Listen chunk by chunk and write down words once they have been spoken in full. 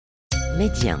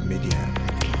Média.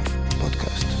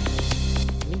 بودكاست.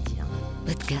 Média.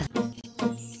 Podcast.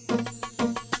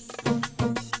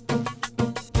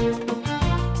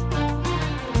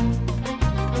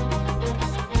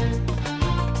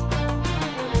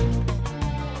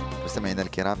 مستمعينا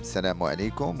الكرام، السلام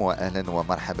عليكم واهلا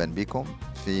ومرحبا بكم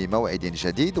في موعد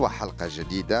جديد وحلقه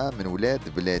جديده من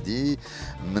ولاد بلادي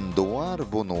من دوار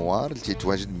بونوار اللي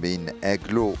تتواجد بين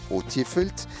اكلو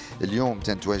وتيفلت. اليوم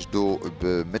تنتواجدوا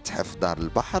بمتحف دار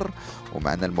البحر،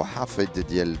 ومعنا المحافظ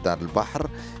ديال دار البحر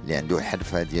اللي عنده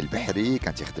حرفه ديال البحري،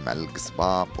 كان تيخدم على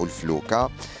القصبه والفلوكه،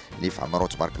 اللي في عمره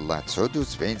تبارك الله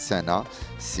 79 سنه،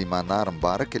 سي منار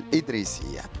مبارك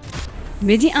الادريسيه.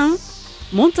 ميدي 1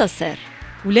 منتصر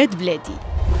ولاد بلادي.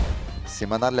 سي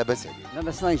منار لاباس عليك؟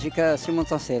 لاباس الله يجيك سي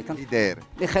منتصر. كي داير؟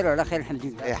 بخير وعلى خير الحمد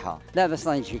لله. صحيحه؟ لاباس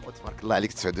الله يجيك. تبارك الله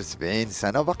عليك 79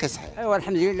 سنه وباقي صحيح. ايوا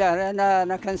الحمد لله.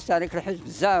 انا كنستهلك الحج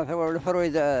بزاف،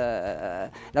 الفرويد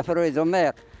الفرويد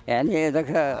ومير، يعني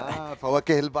ذاك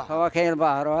فواكه البحر. فواكه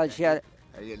البحر وهذا الشيء.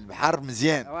 البحر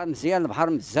مزيان. مزيان البحر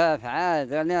بزاف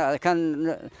عاد. يعني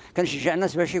كنشجع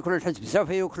الناس باش ياكلوا الحج بزاف،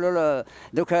 ياكلوا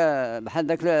دوك بحال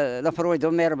ذاك الفرويد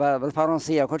ومير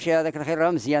بالفرنسيه، كلشي هذاك الخير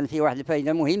راه مزيان، فيه واحد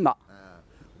الفائده مهمه.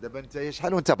 دابا انت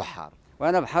شحال وانت بحار؟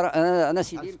 وانا بحر. انا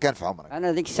سيدي كان في عمرك؟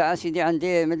 انا ديك الساعه سيدي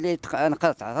عندي ملي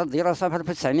انقطعت على الدراسه في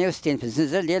 1960 في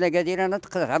الزلزال ديال اكادير. انا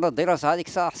تقطعت على الدراسه هذيك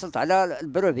الساعه، حصلت على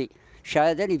البروفي،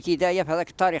 الشهاده الابتدائيه في هذاك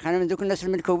التاريخ. انا من دوك الناس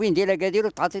المنكوبين ديال اكادير،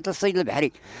 وتعطيت للصيد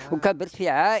البحري، وكبرت في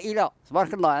عائله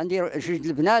تبارك الله. عندي جوج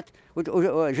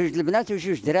البنات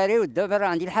وجوج دراري، ودابا راه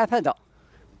عندي الحفاده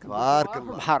تبارك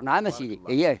الله. البحر. نعم سيدي.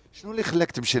 اييه. شنو اللي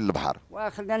خلاك تمشي للبحر؟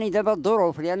 وخلاني دابا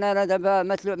الظروف، لان انا دابا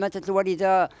ماتت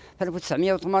الوالده في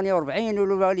 1948،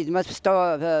 والوالد مات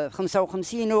في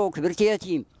 55، وكبرت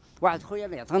يتيم. واحد خويا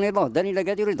اللي عطاني الله داني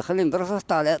لاكادير يدخلني مدرسه،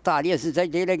 طاع عليا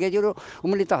الزلزال ديال اكادير،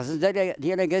 وملي طاح الزلزال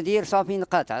ديال اكادير صافي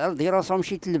نقطعت على الدراسه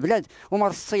ومشيت للبلاد،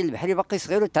 ومارست الصيد البحري باقي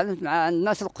صغير، وتعلمت مع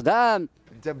الناس القدام.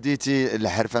 انت بديتي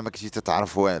الحرفه ما كنتي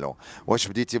تتعرف والو، واش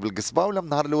بديتي بالقصبه ولا من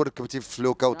نهار الاول ركبتي في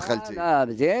الفلوكه ودخلتي؟ لا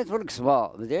بديت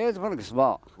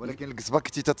بالقصبه. ولكن القصبه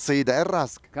كنتي تتصيد على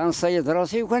راسك؟ كنصيد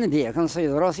راسي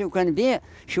وكنبيع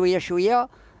شويه شويه.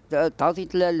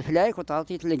 تعطيت الفلايك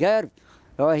وتعطيت القارب.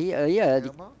 هي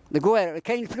هذيك الكوار.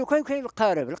 كاين الفلوكه وكاين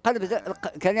القارب.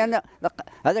 كان انا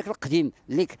هذاك القديم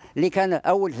اللي كان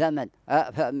اول زمن،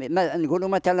 نقولوا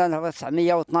مثلا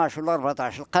 912 ولا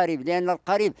 14 القارب، لان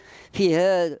القارب فيه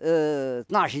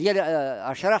 12 ديال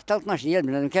 10 حتى 12 ديال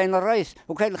بنادم. كاين الرئيس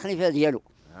وكاين الخليفه ديالو.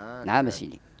 نعم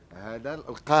سيدي. هذا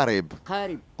القارب.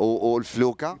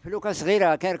 والفلوكه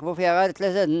صغيره كيركبوا فيها غير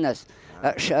 3 الناس،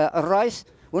 الرئيس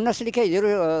والناس اللي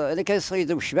كيديروا اللي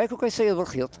كيصيدوا بالشباك وكيصيدوا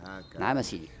بالخيوط. نعم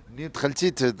سيدي. منين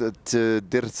دخلتي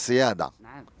تدير الصياده؟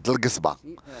 نعم. القصبه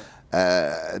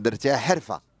درتيها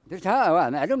حرفه؟ درتها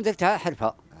معلوم، درتها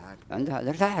حرفه.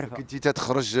 درتها حرفه. كنتي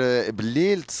تخرج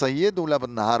بالليل تصيد ولا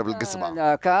بالنهار بالقصبه؟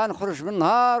 لا كنخرج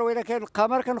بالنهار، وإلا كان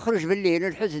القمر كنخرج بالليل.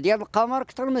 الحوت ديال القمر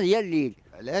اكثر من ديال الليل.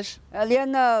 علاش؟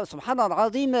 لان سبحان الله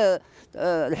العظيم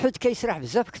الحوت كيسرح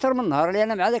بزاف اكثر من النهار،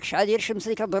 لان مع داك الشعاع ديال الشمس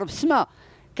اللي كتضرب السماء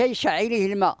كيشع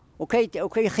ليه الماء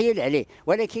وكيخيل عليه.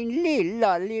 ولكن الليل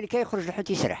لا، الليل كيخرج الحوت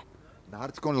يسرح. نهار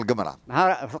تكون القمره،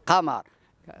 نهار في القمر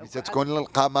تكون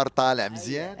القمر طالع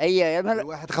مزيان.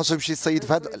 الواحد خاصو يمشي يصيد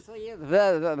في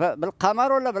هذا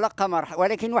بالقمر ولا بلا قمر.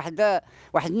 ولكن واحد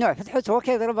النوع في الحوت هو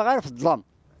كيضرب غير في الظلام،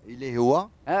 اللي هو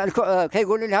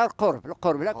كيقولوا لها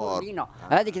القرب لا كوربينا.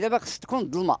 هذيك دابا خص تكون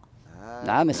الظلمه.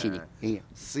 نعم سيدي. هي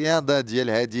الصياده ديال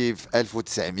هذه في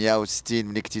 1960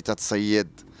 ملي كنتي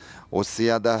تتصيد،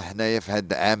 والصياده هنايا في هذا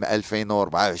العام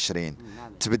 2024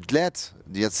 تبدلات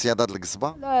ديال الصياده ديال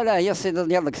القصبه؟ لا هي الصياده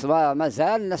ديال القصبه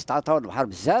مازال الناس تعطاو البحر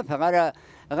بزاف. غير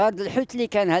الحوت اللي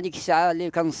كان هذيك الساعه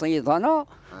اللي كنصيد انا،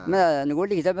 ما نقول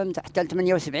لك دابا حتى ل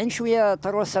 78 شويه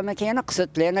الثروه السمكيه نقصت،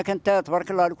 لان كانت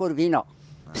تبارك الله الكوربينه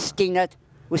في الستينات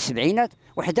والسبعينات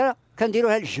وحده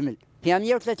كنديروها للجمل فيها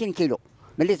 130 كيلو.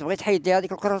 ملي تبغي تحيد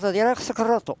هذيك الكروطه ديالها خصك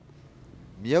الروطو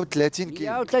 130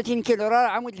 كيلو. 130 كيلو راه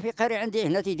العمود الفقري عندي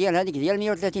هنا تيدير هذيك ديال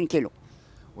 130 كيلو.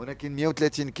 ولكن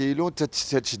 130 كيلو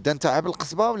تشد انت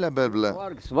بالقصبه ولا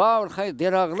القصبه والخيط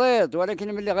ديالها غليظ،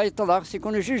 ولكن ملي غيطلع خص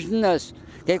يكونوا جوج الناس.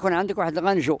 كيكون عندك واحد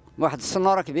الغنجو، واحد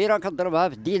الصناره كبيره كتضربها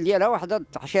في الديل ديالها، وحده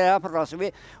تحشيها في الراس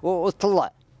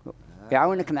وتطلع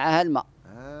يعاونك معاها الماء.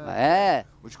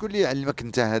 وشكون اللي علمك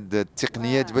انت هاد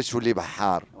التقنيات باش تولي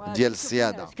بحار ديال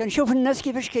الصياده؟ كنشوف الناس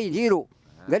كيفاش كيديروا.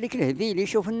 قال لك الهبيل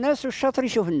يشوف الناس والشاطر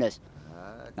يشوف الناس.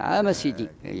 نعم سيدي.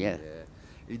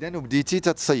 اذا وبديتي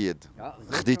تتصيد،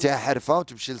 خديتيها حرفه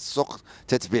وتمشي للسوق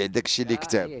تتبيع داكشي اللي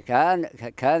كتاب.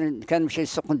 كان نمشي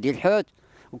للسوق ندير الحوت،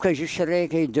 وكيجيو الشرايه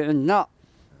كيدوا عندنا.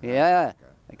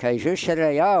 كيجيو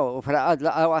الشرايه، وفي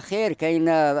الاواخر كاين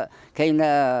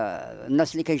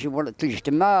الناس اللي كيجيبوا الثلج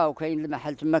تما، وكاين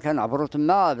المحل تما كنعبروا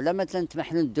تما بلا ما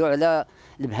تنتمحلوا ندوا على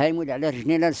البهايم ولا على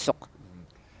رجلينا للسوق.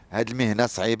 هاد المهنه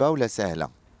صعيبه ولا سهله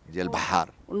ديال البحار؟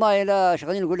 والله الا اش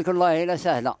غادي نقول لك، والله الا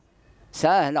سهله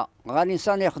سهله، غادي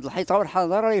الانسان ياخذ الحيطه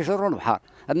والحجره يجروا البحر.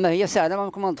 اما هي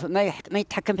سهله ما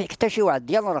يتحكم فيك حتى شي واحد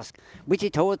ديال راسك. بغيتي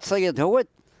تهود تصيد هود،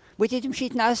 بغيتي تمشي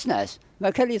تنعس ما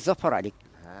كان اللي يتزفر عليك.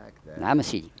 هكذا. نعم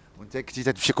سيدي. وانت كنتي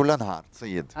تمشي كل نهار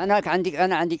تصيد؟ انا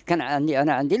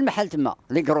عندي المحل تما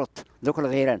لي كروط دوك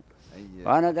الغيران.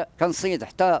 وانا كنصيد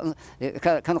حتى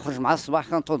كنخرج مع الصباح،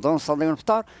 كنتوضا ونصلي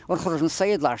ونفطر ونخرج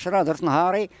نصيد ل10 درت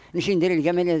نهاري، نمشي ندير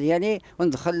الجماليه ديالي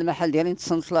وندخل المحل ديالي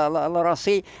نتصنت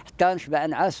لراسي حتى نشبع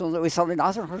نعاس ويصلي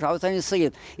العصر ونخرج عاوتاني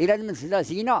نصيد. الى المنزله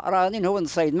زينه راه غادي نهود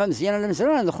نصيد، ما مزيانه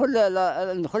المنزله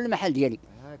ندخل المحل ديالي.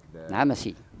 هكذا. نعم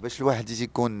سيدي. باش الواحد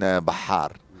يكون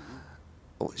بحار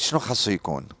شنو خاصو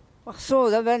يكون؟ خصو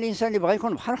دابا الانسان اللي بغى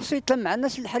يكون بحر خصو يتلم مع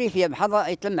الناس الحريفيه،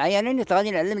 بحال يتلم معايا انا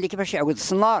غادي نعلم ليه كيفاش يعقد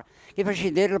الصنار، كيفاش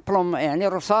يدير البلوم يعني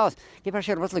الرصاص، كيفاش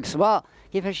يربط القصبه،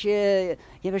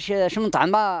 كيفاش شمن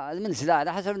طعمه المنزله،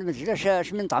 على حسب المنزله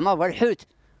شمن طعمه بغى الحوت.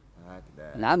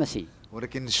 هكذا. نعم سيدي.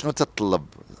 ولكن شنو تطلب؟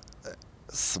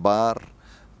 الصبر،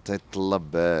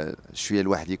 تطلب شويه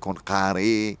الواحد يكون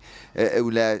قاري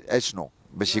ولا اشنو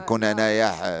باش يكون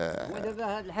انايا؟ ودابا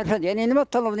هذه الحرفه ديالي ما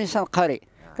تطلب الانسان قاري،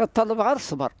 كتطلب غير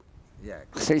الصبر.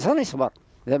 خص الانسان يصبر.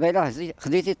 دابا الا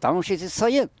خديتي الطعام ومشيتي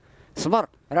تصيد صبر،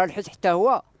 راه الحوت حتى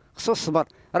هو خصو الصبر.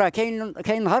 راه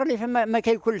كاين نهار اللي ما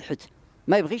كياكل الحوت،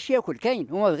 ما يبغيش ياكل، كاين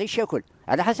وما بغيش ياكل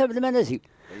على حسب المنازل.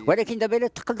 ولكن دابا الا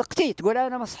تقلقتي تقول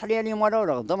انا ما صح لي اليوم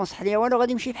ولا غدا ما صح لي والو،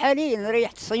 غادي نمشي بحالي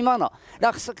نريح السيمانه.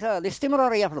 لا، خصك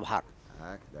الاستمراريه في البحر.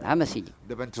 نعم سيدي.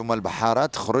 دابا انتم البحاره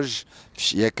تخرج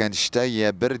يا كان شتا يا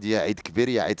برد يا عيد كبير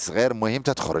يا عيد صغير، المهم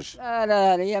تتخرج.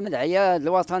 لا هي من الأعياد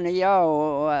الوطنيه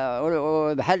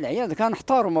وبحال الأعياد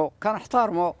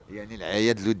كنحتارموا. يعني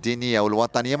الاعياد الدينيه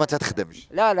والوطنيه ما تتخدمش؟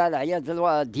 لا الأعياد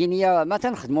الدينيه ما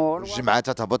تنخدموا. الجمعه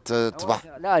تهبط تبح؟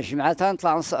 لا الجمعه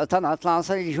تنطلع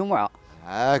نصلي الجمعه.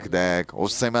 هكذاك.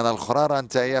 والسيمانه الاخرى راه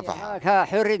نتايا فحال هكا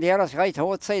حري ديال راسك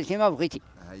غيتهوى تصيد كيما بغيتي.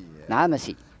 نعم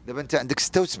سيدي. دابا انت عندك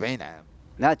 76 عام؟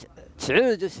 لا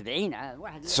 79 عام.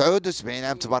 79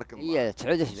 عام تبارك الله. هي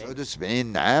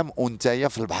 79 عام وانتايا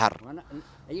في البحر.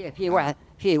 هي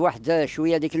فيه واحد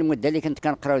شويه ديك المده اللي كنت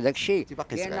كنقراو داك الشيء،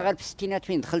 لان غير في الستينات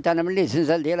فين دخلت انا ملي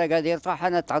الزنزال ديالها قادر طاح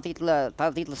انا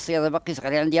تعطيت للصياده باقي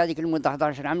صغير عندي هذيك المده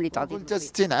 11 عام اللي تعطيت. انت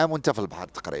 60 عام وانت في البحر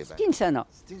تقريبا؟ 60 سنه.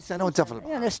 60 سنه وانت في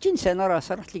البحر؟ انا 60 سنه راه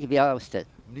صرحت لك بها استاذ.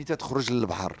 ملي تخرج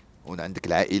للبحر وعندك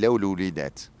العائله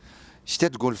والوليدات، اش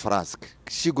تقول في راسك؟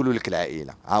 اش يقولوا لك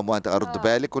العائله؟ ما رد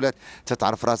بالك ولا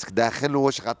تتعرف راسك داخل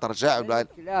واش غترجع ولا؟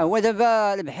 لا هو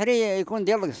دابا البحري يكون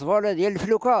ديال القصبه ولا ديال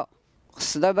الفلوكه.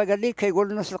 خص دابا قال لك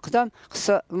كيقول الناس القدام خص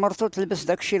المرتو تلبس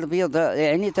داك الشيء الابيض،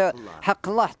 يعني حق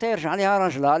الله حتى يرجع ليها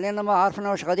راجلها، لان ما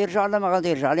عرفنا واش غادي يرجع ولا ما غادي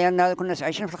يرجع، لان هذوك الناس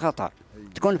عايشين في الخطر.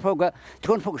 تكون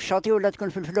فوق الشاطئ ولا تكون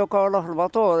في الفلوكه ولا في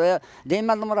الباطو،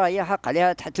 دائما المراه هي حق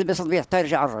عليها تلبس الابيض حتى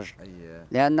يرجع الرجل،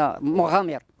 لان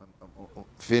مغامر.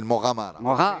 في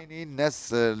المغامره كاينين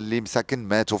الناس اللي مساكن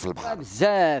ماتوا في البحر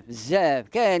بزاف.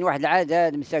 كاين واحد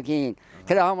العدد مساكين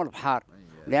كلاهم البحر،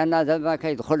 لان دابا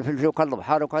كيدخل في الفلوكه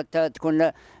البحر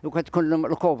وكتكون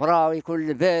الكبرى ويكون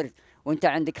البرد وانت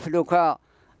عندك فلوكه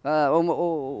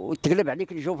وتقلب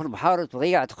عليك الجو في البحر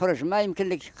وتضيع تخرج، ما يمكن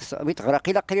لك تغرق.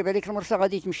 الا قريب عليك المرسى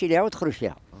غادي تمشي ليها وتخرج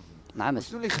فيها. نعم.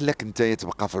 شنو اللي خلاك انت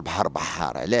تبقى في البحر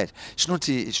بحار؟ علاش؟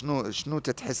 شنو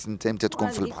تتحس انت امتى تكون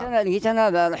في البحر؟ لقيت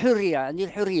انا الحريه، عندي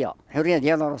الحريه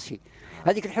ديال راسي.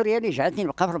 هذيك الحريه اللي جعلتني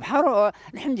نبقى في البحر.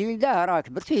 الحمد لله راه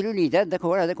كبرت فيه الوليدات،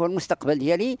 هذاك هو المستقبل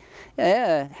ديالي.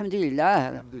 الحمد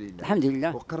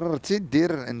لله. وقررتي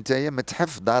دير انت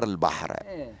متحف دار البحر.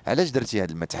 علاش درتي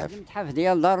هذا المتحف؟ المتحف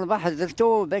ديال دار البحر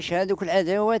درتو باش هذوك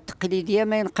الادوات التقليديه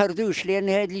ما ينقرضوش، لان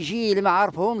هذا الجيل ما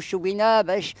عارفهمش، وبينا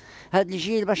باش هذا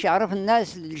الجيل باش يعرف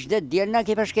الناس الجداد ديالنا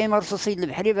كيفاش كيمارسوا الصيد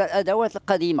البحري بالادوات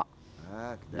القديمه.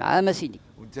 نعم سيدي.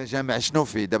 وانت جامع شنو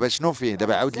فيه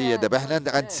دابا عاود لي دابا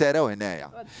حنا غنتساراو هنايا.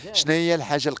 شنو هي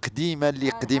الحاجه القديمه اللي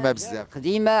قديمه بزاف؟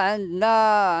 قديمه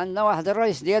عندنا واحد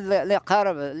الرئيس ديال اللي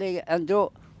قارب اللي عنده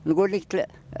نقول لك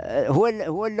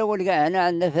هو الاول كاع هنا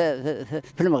عندنا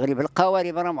في المغرب.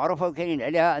 القوارب راه معروفه وكاينين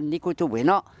عليها، عندي كتب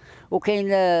هنا، وكاين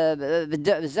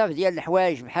بزاف ديال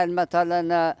الحوايج بحال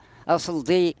مثلا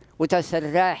اصلدي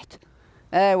وتسرحت.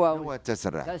 ايوا هو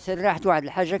تسرحت واحد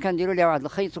الحاجه كنديروا ليها واحد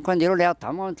الخيط وكنديروا ليها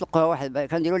الطعمه ونطلقوها واحد،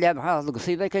 كنديروا ليها بحال واحد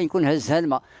القصيبه كيكون هزها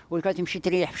الماء وكتمشي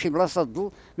تريح في شي بلاصه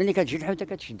الظل. ملي كتجي الحوته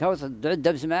كتشدها وتعود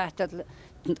دابز معاها حتى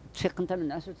تفيق انت من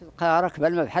الناس وتلقى راكبه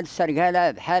الماء بحال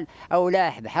السرقاله، بحال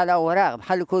اولاح، بحال اوراق،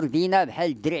 بحال الكردينه،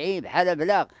 بحال الدرعي، بحال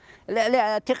بلاغ. لا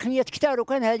لا تقنيات كثار،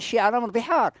 وكان هذا الشيء على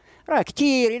البحار راه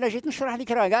كثير. الا جيت نشرح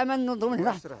لك راه كاع ما ننظم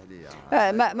هنا. اشرح لي.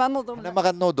 ما ننظم. حنا ما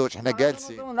غنوضوش، حنا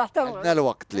جالسين عندنا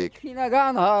الوقت ليك. فينا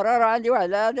كاع نهار. راه عندي واحد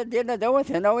العدد ديالنا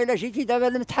دوات هنا، والا جيتي دابا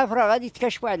للمتحف راه غادي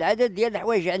تكتشف واحد العدد ديال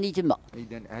الحوايج عندي تما.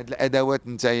 اذا هاد الادوات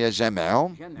نتايا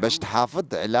جامعهم باش تحافظ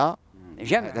على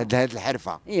هاد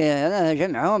الحرفه. انا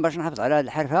جمعهم باش نحافظ على هذه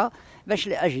الحرفه، باش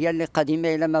الاجيال اللي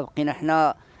قادمه الا ما بقينا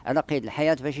حنا على قيد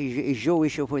الحياه باش يجوا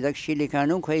ويشوفوا داك الشيء اللي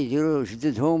كانوا كيديروا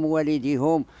جدودهم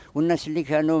ووالديهم والناس اللي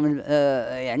كانوا من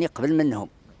يعني قبل منهم.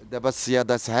 دابا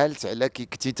الصياده سهلت على كي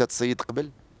كنتي تتصيد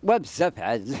قبل؟ وبزاف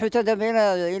عاد. الحوته دابا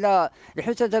الى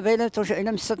الحوته دابا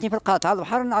الى مستني في القاطعه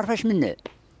البحر نعرف اش منه.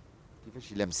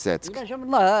 كيفاش الا مساتك؟ الا جاب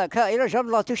الله الا جاب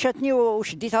الله توشاتني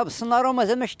وشديتها بالصناره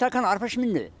ومازال ما شفتها كنعرف اش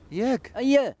منه. ياك؟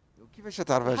 اييه. كيفاش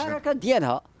تعرف اش؟ الحركات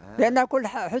ديالها. لان كل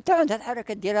حوته عندها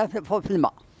الحركات ديالها في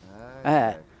الماء.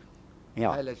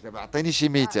 علاش دابا عطيني شي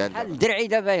مثال. بحال الدرعي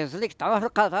دابا يهز لك الطعمه في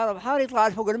القاطعه البحر يطلع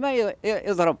فوق الماء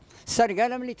يضرب.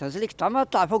 السرقاله ملي تهز لك الطعمه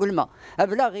تطلع فوق الماء.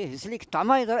 ابلاغ يهز لك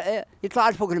الطعمه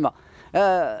يطلع فوق الماء.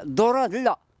 الدوراد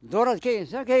لا، الدوراد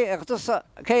كيغطس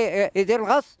كيدير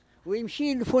الغطس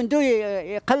ويمشي للفندق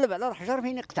يقلب على الحجر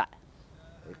فين يقطع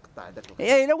داك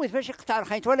يلوث باش يقطع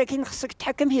الخيط، ولكن خصك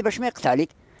تتحكم فيه باش ما يقطع لك،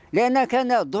 لان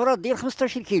كان الدوراد ديال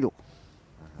 15 كيلو.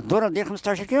 الدوراد ديال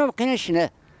 15 كيلو ما بقيناش شناه.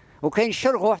 وكاين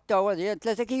الشرغو حتى هو ديال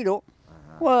 3 كيلو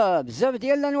وبزاف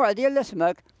ديال الانواع ديال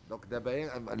الاسماك. دونك دابا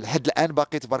لحد الان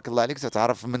باقي تبارك الله عليك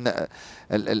تتعرف من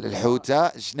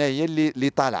الحوته شنو هي اللي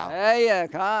طالعه.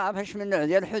 اياك عرفاش من النوع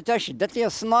ديال الحوته شدت لي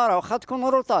الصناره، واخا تكون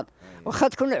روطان واخا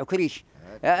تكون عكريش،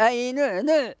 اي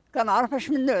نوع كنعرف اش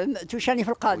من نوع توشاني في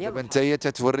القاضيه. دابا انت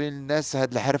تتوري للناس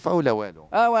هاد الحرفه ولا والو؟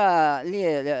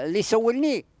 اللي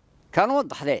سولني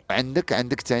كنوضح ليه.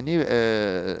 عندك ثاني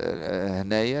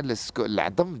هنايا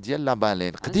العظم ديال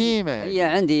لابالين قديمه. هي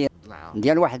عندي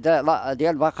ديال واحد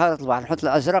ديال بقره البحر الحوت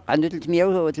الازرق عنده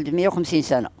 350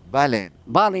 سنه.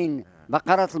 بالين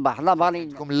بقره البحر لا بالين.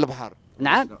 عندكم البحر؟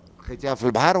 نعم. لقيتيها في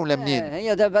البحر ولا منين؟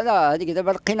 هي دابا لا، هذيك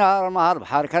دابا لقيناها مع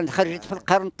البحر، كانت خرجت في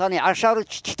القرن الثاني عشر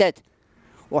وتشتتات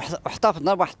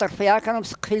واحتفظنا بواحد الطرف فيها كانوا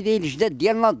مسقفين به الجداد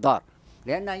ديالنا الدار،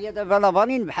 لان هي دابا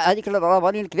لابالين بحال هذيك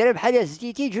لابالين الكبيره بحال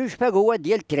الزيتي جوج فاكهوات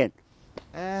ديال التران.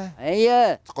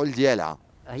 هي تقول ديالها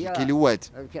كيلوات.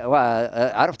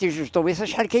 عرفتي جوج طوبيسه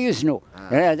شحال كيوزنوا.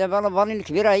 دابا لابالين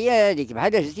الكبيره هي هذيك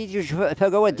بحال الزيتي جوج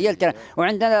فاكهوات ديال التران،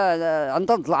 وعندنا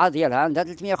الضلعه ديالها عندها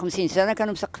 350 سنه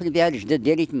كانوا مسقفين بها الجداد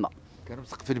ديالي تما. كانوا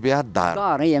مسقفين بها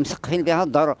الدار. هي مسقفين بها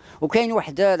الدار. وكاين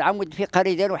واحد العمود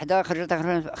الفقري ديال وحده خرجت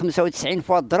 95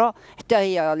 فوا الدرا حتى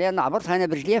هي، لان عبرتها انا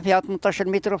برجليا فيها 18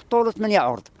 متر في الطول و8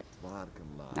 عرض. تبارك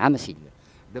الله. نعم سيدي.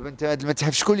 دابا انت هذا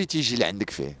المتحف شكون اللي تيجي لعندك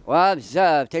فيه؟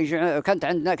 بزاف تيجي.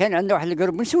 كان عندنا واحد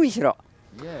الجروب من سويسرا،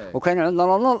 وكانوا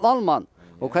عندنا الالمان،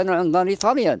 وكانوا عندنا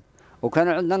الايطاليان،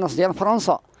 وكانوا عندنا ناس ديال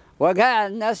فرنسا، وكاع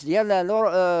الناس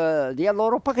ديال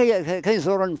اوروبا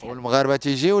كيزوروا المتحف. والمغاربه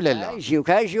تيجيو ولا لا؟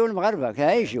 كيجيو المغاربه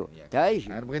كيجيو.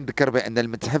 نبغي نذكر بان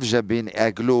المتحف جا بين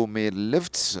اغلومير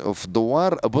لفت في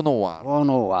دوار بونوار.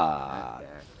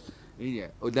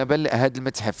 ودابا هذا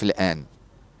المتحف الان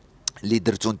اللي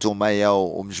درتو نتوما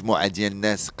ومجموعه ديال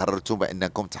الناس قررتوا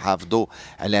بانكم تحافظوا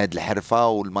على هذه الحرفه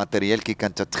والماتيريال كي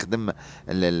كانت تخدم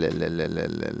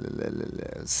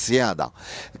الصياده.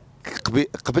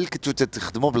 قبل كنتوا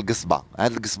تخدموا بالقصبه،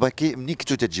 هذه القصبه منين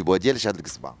كنتوا تجيبوها؟ ديالاش هذه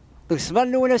القصبه؟ القصبه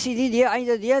الاولى سيدي ديال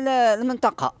عايده ديال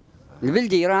المنطقه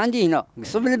البلدي، راه عندي هنا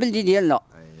قصبه البلدي ديالنا.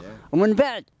 ومن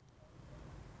بعد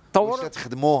واش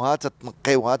تخدموها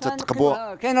تتنقيوها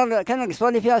تتقبوها؟ كان القصبه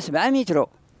اللي فيها 7 متر،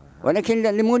 ولكن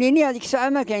الموليني هذيك الساعه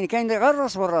ما كاين غير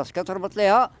الراس والراس كتربط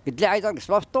ليها. قلت لي عايده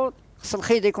القصبه في الطول، خص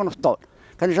الخيط يكون في الطول.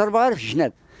 كنجربها غير في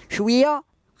الجناب شويه.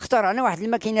 اخترعنا واحد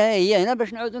الماكينه هي هنا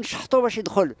باش نعاودوا نشحطوا باش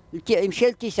يمشي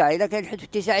للاتساع. الا كان الحد في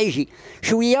الاتساع يجي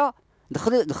شويه.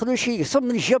 دخلوا شي قصب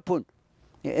من اليابان.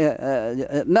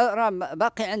 راه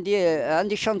باقي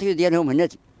عندي الشانطيو ديالهم هنا.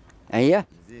 اييه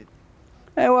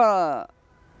ايوا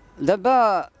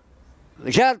دابا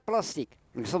جا البلاستيك،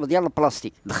 القصب ديال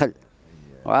البلاستيك دخل،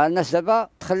 والناس دابا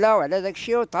تخلاو على داك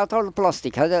الشيء وتعاطاو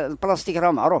البلاستيك. هذا البلاستيك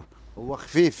راه معروف، هو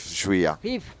خفيف شويه،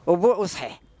 خفيف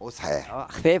وصحيح.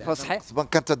 خفيف وصحيح. القصبه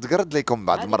كانت تقرد لكم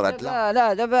بعض المرات؟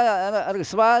 لا دابا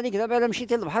القصبه هذيك دابا الا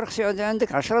مشيتي للبحر خص يعود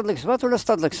عندك 10 القصبات ولا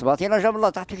 6 القصبات. الا جاب الله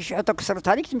تحت لك شي حته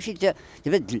كسرتها لك تمشي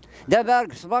تبدل. دابا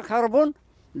القصبه كربون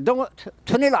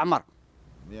تفني العمر.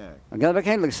 دابا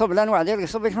كاين القصب الانواع ديال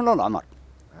القصب يفنوا العمر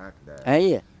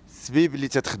هكذا. السبيب اللي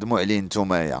تتخدموا عليه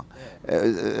نتومايا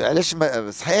علاش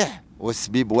صحيح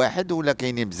والسبيب واحد ولا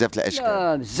كاينين بزاف الاشكال؟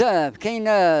 لا بزاف،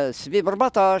 كاين سبيب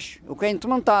 14 وكاين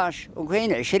 18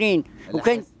 وكاين 20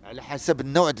 وكاين على حسب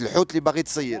النوع د الحوت اللي باغي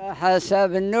تصيد. على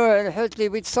حسب النوع الحوت اللي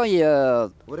بغيت تصيد.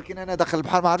 ولكن انا داخل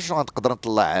البحر ما عرفتش نقدر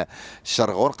نطلع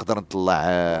شرغور، نقدر نطلع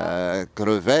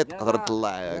كروفيت، نقدر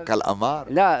نطلع كالامار.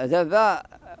 لا دابا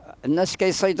الناس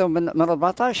كيصيدوا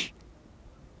من 14،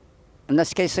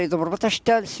 الناس كيصيدوا ب 14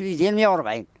 حتى السبيب ديال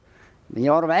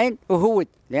 140 وهود،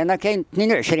 لان كاين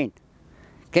 22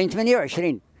 كاين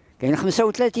 28 كاين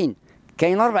 35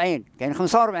 كاين 40 كاين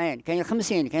 45 كاين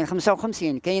 50 كاين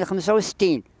 55 كاين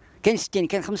 65 كاين 60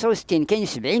 كاين 65 كاين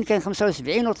 70 كاين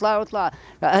 75 وطلع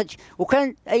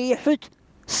وكان اي حوت،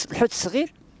 الحوت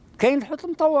الصغير كاين الحوت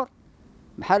المطور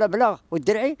بحال بلاغ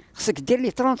والدرعي خصك دير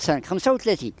ليه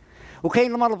 35 35،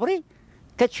 وكاين المالبري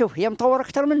كتشوف هي مطوره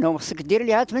اكثر منهم خصك دير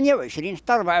ليها 28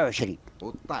 حتى 24.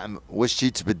 والطعم واش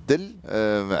تيتبدل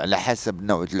على حسب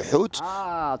نوع الحوت؟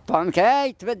 الطعم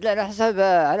كيتبدل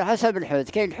على حسب الحوت،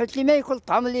 كاين الحوت اللي ما ياكل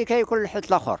الطعم اللي كياكل الحوت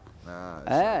الاخر.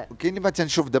 كاين اللي مثلا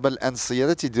نشوف دابا الان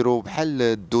الصيادات تيديروا بحال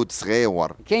الدود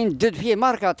صغيور. كاين الدود فيه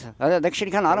ماركات، هذا داكشي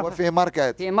اللي كنعرف. هو فيه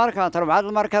ماركات؟ فيه ماركات 4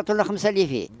 الماركات ولا 5 اللي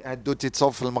فيه. الدود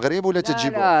تيتصوب في المغرب ولا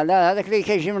تجيبوه؟ لا هذاك اللي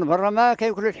كيجي من برا ما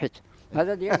كياكل الحوت،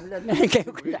 هذا ديال بلادنا اللي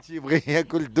كياكل. تيبغي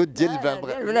ياكل الدود ديال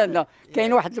بلادنا.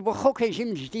 كاين واحد البخو كيجي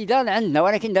من جديده لعندنا،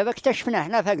 ولكن دابا اكتشفناه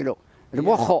حنا فاقلو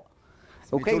البخو.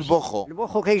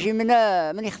 البخو كيجي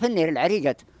من يخفنير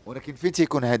العريقات. ولكن فين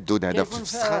تيكون هاد الدود هذا؟ في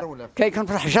الصخر ولا كيكون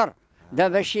في الحجر.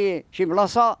 دابا شي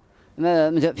بلاصه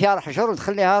فيها الحجر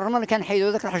ودخل ليها الرمل،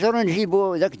 كنحيدوا ذاك الحجر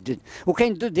ونجيبوا ذاك الدود.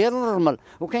 وكاين الدود ديال الرمل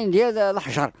وكاين ديال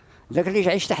الحجر، ذاك اللي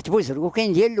عايش تحت بوزر،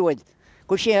 وكاين ديال الواد.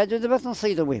 كلشي هادو دابا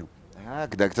تنصيدوا بهم.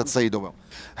 هكذاك تتصيدوا بهم.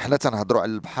 حنا تنهضروا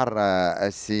على البحر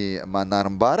السي منار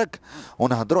مبارك،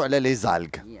 ونهضروا على لي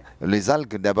زالك. لي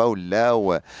زالك دابا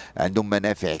ولاو عندهم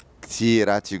منافع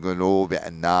كثيره، تيقولوا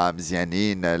بان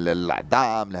مزيانين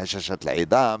للعظام، لهشاشه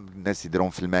العظام، الناس يديرون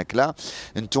في الماكله.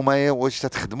 انتم واش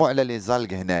تخدموا على لي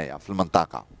زالك هنايا في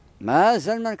المنطقه؟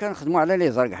 مازال ما كنخدموا على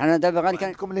لي زالك، حنا دابا غير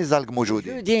عندكم لي زالك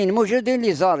موجودين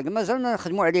لي زالك مازال ما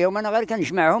نخدموا عليهم. انا غير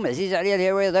كنجمعهم، عزيز عليا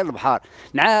الهوايه ديال البحر.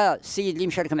 مع السيد اللي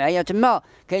مشارك معايا تما،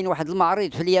 كاين واحد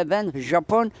المعرض في اليابان في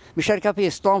اليابان مشاركه فيه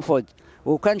ستونفود،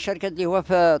 وكان شركه اللي هو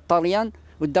في الطاليان،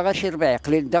 ودا غير شي ربع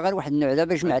قليل، دا غير واحد النوع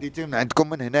دابا جمعت. ديتو عندكم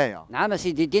من هنايا؟ نعم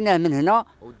اسيدي ديناه من هنا،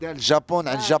 ودا الجابون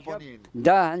عند الجابونيين.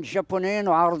 دا عند الجابونيين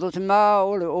وعرضوا تما،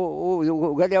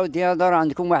 وقال لي اودي هذا راه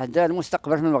عندكم واحد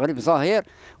المستقبل في المغرب ظاهر،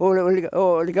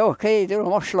 ولقاوه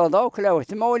كيديروا مشلوطه وكلاوه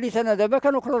تما. وليت انا دابا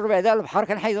كناكلوا الربع ديال البحر،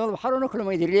 كنحيدوا البحر وناكلوا،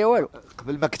 ما يدير لي والو.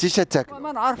 قبل ما كنتيش تاكل؟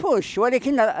 ما نعرفوش،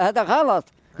 ولكن هذا غلط،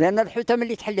 لان الحوته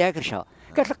ملي تحليها كرشه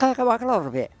كتلقاها واكله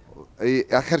الربيع.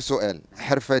 اخر سؤال،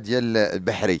 الحرفه ديال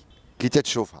البحري كي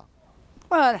تتشوفها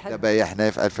دابا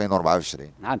حنا في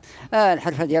 2024؟ نعم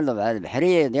الحرفه ديال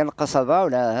البحري ديال القصبه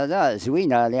ولا هذا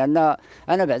زوينه، لان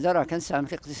انا بعدا راه كنساهم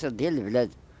في الاقتصاد ديال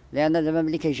البلاد. لان دابا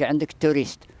ملي كيجي عندك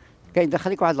التوريست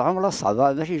كيدخلك واحد العمله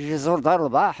صعبه باش يجي يزور دار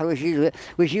البحر،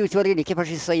 ويجي وتوري لي كيفاش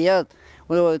يصيد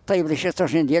وطيب لي شي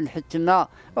طاجين ديال الحوت تما،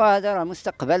 وهذا راه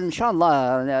مستقبل ان شاء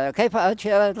الله. كيف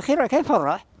الخير كيف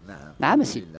الراح. نعم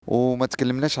سيدي. وما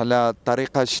تكلمناش على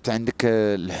الطريقه، شفت عندك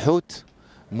الحوت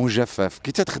مجفف،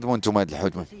 كي تخدموا انتم هذا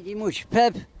الحوت؟ سيدي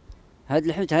مجفف، هذا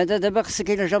الحوت هذا دابا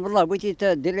خصك الا جاب الله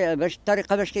بغيتي دير باش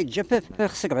الطريقه باش كيتجفف،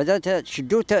 خصك بعدا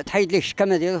تشدو تحيد ليه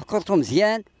الشكامه ديالو كرتو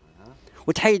مزيان،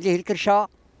 وتحيد ليه الكرشه،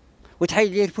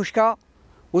 وتحيد ليه الفشكه،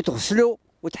 وتغسلو،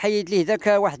 وتحيد ليه ذاك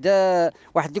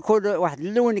واحد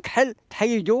اللون كحل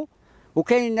تحيدو.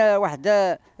 وكاين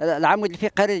واحد العمود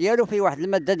الفقري ديالو فيه واحد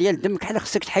الماده ديال الدم كحل،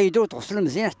 خصك تحيدو وتغسلو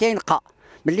مزيان حتى ينقى.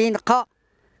 ملي ينقى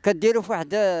كديرو في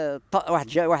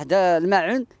واحد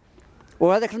الماعون،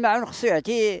 وهذاك الماعون خصو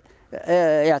يعطي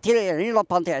يعني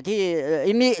لابانط،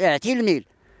 يعطي الميل،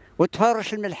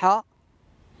 وتفرش الملحه،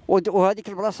 وهذيك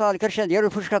البلاصه الكرشه ديالو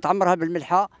الفشكه تعمرها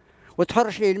بالملحه،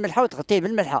 وتفرش ليه الملحه وتغطيه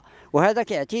بالملحه،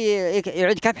 وهذاك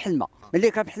يعود كابح الماء.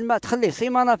 ملي كابح الماء تخليه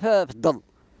سيمانه في الظل.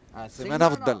 سيمانه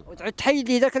في الظل، وتعود تحيد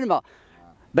ليه ذاك الماء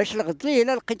باش الغد ليه.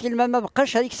 الا لقيتي الماء ما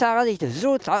بقاش، هذيك الساعه غادي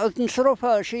تهزو وتنشرو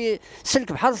في شي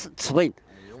سلك بحال التصبين.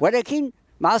 ولكن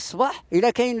مع الصباح الا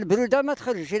كاين البروده ما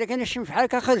تخرجش، الا كاين الشمس بحال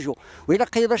كخرجوا، والا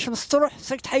قريبه الشمس تروح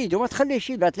خصك تحيدو ما تخليهش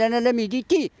يبات، لان لا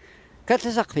ميديتي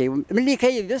كتلصق فيه. ملي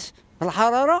كيبس في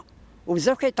الحراره،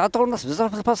 وبزاف كيتعطوا الناس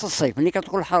بزاف في فصل الصيف ملي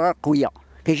كتكون الحراره قويه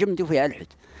كيجمدوا فيها الحوت.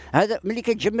 هذا ملي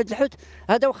كيتجمد الحوت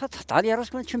هذا واخا تحط عليه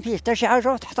راسك ما تشم فيه حتى شي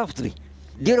حاجه وتحتفظ به.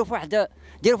 ديروا في واحد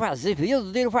الزيت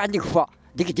ابيض، ديروا في واحد الكفه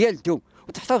ديك ديال الثوم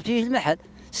وتحتفظ فيه في المحل.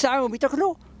 الساعه وملي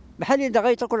تاكلوا بحال الا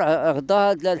غادي تاكل غدا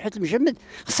هذا الحوت المجمد،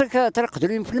 خصك ترقدوا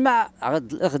ليه في الماء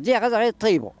غديه غادي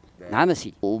طيبوا. نعم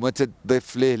سيدي. وما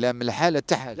تضيف ليه لا ملحه لا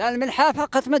حتى حاجه؟ لا الملحه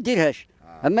فقط ما ديرهاش،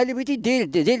 اما اللي بغيتي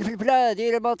دير الفلفله،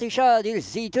 دير البطيشه، دير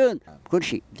الزيتون، كل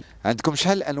شيء. عندكم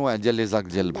شحال الانواع ديال لي زاك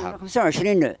ديال البحر؟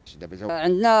 25 نوع.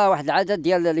 عندنا واحد العدد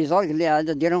ديال لي زارك اللي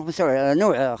العدد ديالهم 25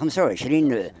 نوع.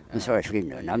 25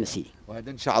 نوع، نعم سيدي.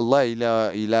 وهذا ان شاء الله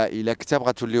الى كتاب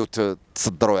غتوليو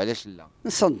تصدروا، علاش لا؟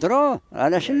 نصدروه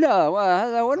علاش لا،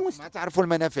 وهذا هو ما تعرفوا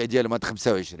المنافع ديالهم هاد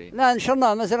 25؟ لا ان شاء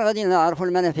الله مازال غادي نعرفوا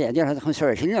المنافع ديال هاد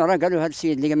 25 نوع، راه قالوا هذا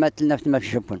السيد اللي مات لنا تما في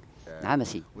الجبون. نعم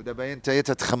سيدي. ودابا انت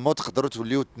تتخموا تقدروا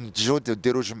توليو تنتجوا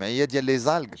ديروا جمعيه ديال لي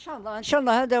زالغ؟ ان شاء الله ان شاء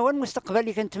الله، هذا هو المستقبل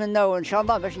اللي كنتمناو ان شاء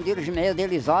الله، باش نديروا جمعيه ديال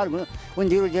لي زالغ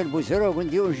ونديروا ديال بوزروك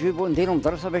نديروا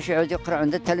مدرسه باش يعاودوا يقراو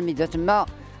عند التلاميذ تما،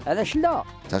 علاش لا؟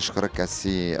 تنشكرك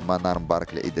السي منار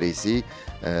مبارك الإدريسي.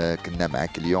 كنا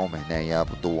معك اليوم هنايا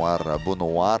بدوار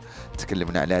بونوار،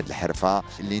 تكلمنا على هذه الحرفه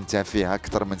اللي انت فيها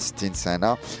اكثر من 60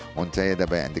 سنه، وانت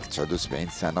دابا عندك 79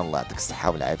 سنه، الله يعطيك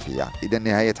الصحه والعافيه. اذا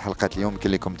نهايه حلقه اليوم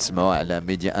يمكن لكم تسمعوها على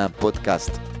ميديا ان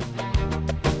بودكاست.